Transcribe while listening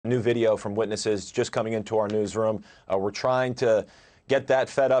new video from witnesses just coming into our newsroom. We're trying to get that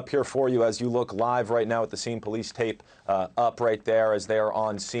fed up here for you as you look live right now at the scene. Police tape up right there as they are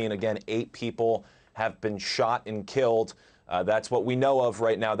on scene. Again, 8 people have been shot and killed. That's what we know of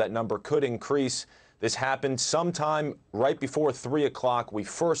right now. That number could increase. This happened sometime right before 3 o'clock. We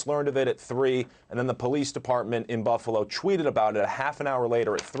first learned of it at 3, and then the police department in Buffalo tweeted about it a half an hour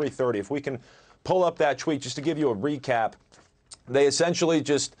later at 3:30. If we can pull up that tweet just to give you a recap, they essentially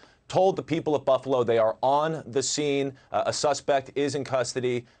just told the people of Buffalo they are on the scene. A suspect is in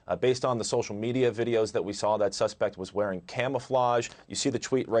custody. Based on the social media videos that we saw, that suspect was wearing camouflage. You see the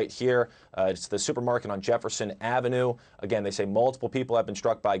tweet right here. It's the supermarket on Jefferson Avenue. Again, they say multiple people have been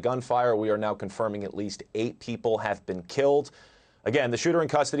struck by gunfire. We are now confirming at least 8 people have been killed. Again, the shooter in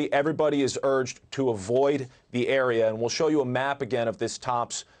custody. Everybody is urged to avoid the area, and we'll show you a map again of this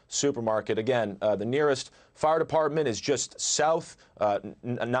Tops supermarket. Again, the nearest fire department is just south,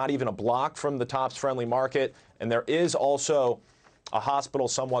 not even a block from the Tops Friendly Market, and there is also a hospital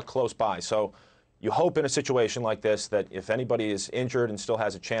somewhat close by. So you hope in a situation like this that if anybody is injured and still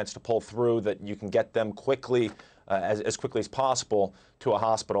has a chance to pull through, that you can get them quickly, as quickly as possible, to a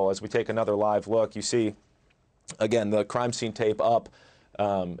hospital. As we take another live look, you see again the crime scene tape up.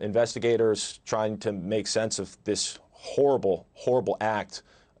 Investigators trying to make sense of this horrible, horrible act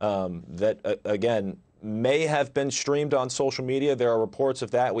that, again, may have been streamed on social media. There are reports of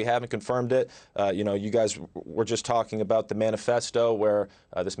that. We haven't confirmed it. You guys were just talking about the manifesto where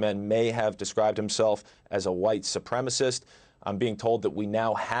this man may have described himself as a white supremacist. I'm being told that we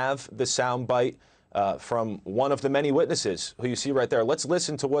now have the soundbite from one of the many witnesses who you see right there. Let's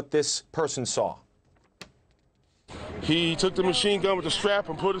listen to what this person saw. He took the machine gun with the strap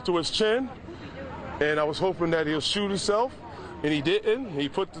and put it to his chin, and I was hoping that he'll shoot himself, and he didn't. He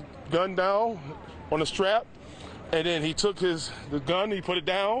put the gun down on the strap, and then he took the gun, he put it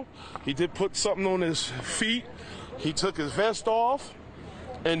down. He did put something on his feet. He took his vest off,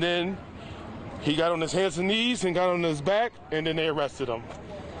 and then he got on his hands and knees and got on his back, and then they arrested him.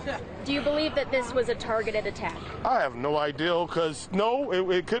 Do you believe that this was a targeted attack? I have no idea, because no,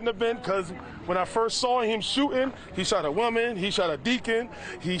 it couldn't have been, because when I first saw him shooting, he shot a woman, he shot a deacon,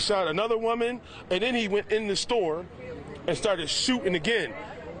 he shot another woman, and then he went in the store and started shooting again.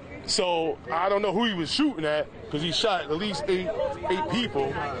 So I don't know who he was shooting at, because he shot at least eight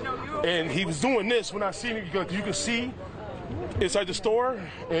people, and he was doing this. When I seen him, you can see inside the store,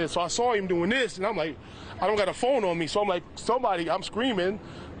 and so I saw him doing this, and I'm like, I don't got a phone on me, so I'm like, I'm screaming,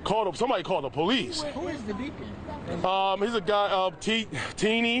 somebody called the police. Who is the deacon? He's a guy,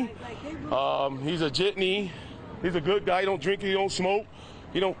 Teeny. He's a jitney. He's a good guy. He don't drink, he don't smoke,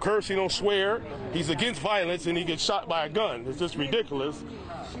 he don't curse, he don't swear. He's against violence, and he gets shot by a gun. It's just ridiculous.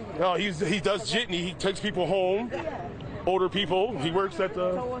 He does jitney. He takes people home, older people. He works at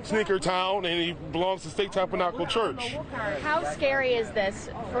the Sneaker Town, and he belongs to State Tabernacle Church. How scary is this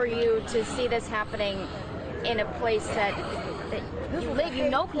for you to see this happening in a place that you live, you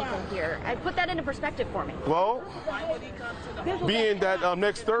know people here? Put that into perspective for me. Well, being that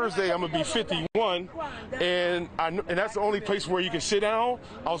next Thursday I'm gonna be 51, and that's the only place where you can sit down.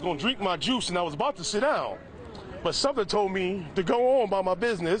 I was gonna drink my juice, and I was about to sit down, but something told me to go on about my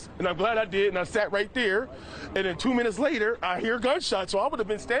business, and I'm glad I did, and I sat right there. And then 2 minutes later, I hear gunshots, so I would have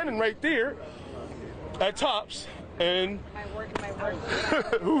been standing right there at Tops, and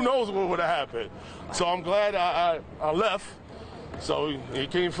who knows what would have happened. So I'm glad I left, so you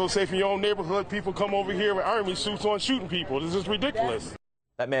can't feel safe in your own neighborhood. People come over here with army suits on shooting people. This is ridiculous.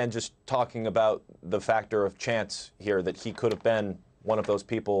 That man just talking about the factor of chance here, that he could have been one of those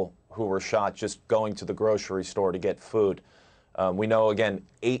people who were shot just going to the grocery store to get food. We know, again,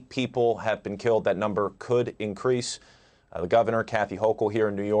 8 people have been killed. That number could increase. The governor, Kathy Hochul, here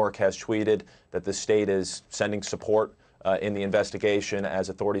in New York, has tweeted that the state is sending support in the investigation as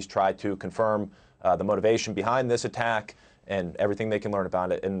authorities try to confirm the motivation behind this attack and everything they can learn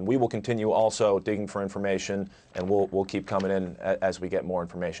about it. And we will continue also digging for information, and we'll keep coming in as we get more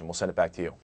information. We'll send it back to you.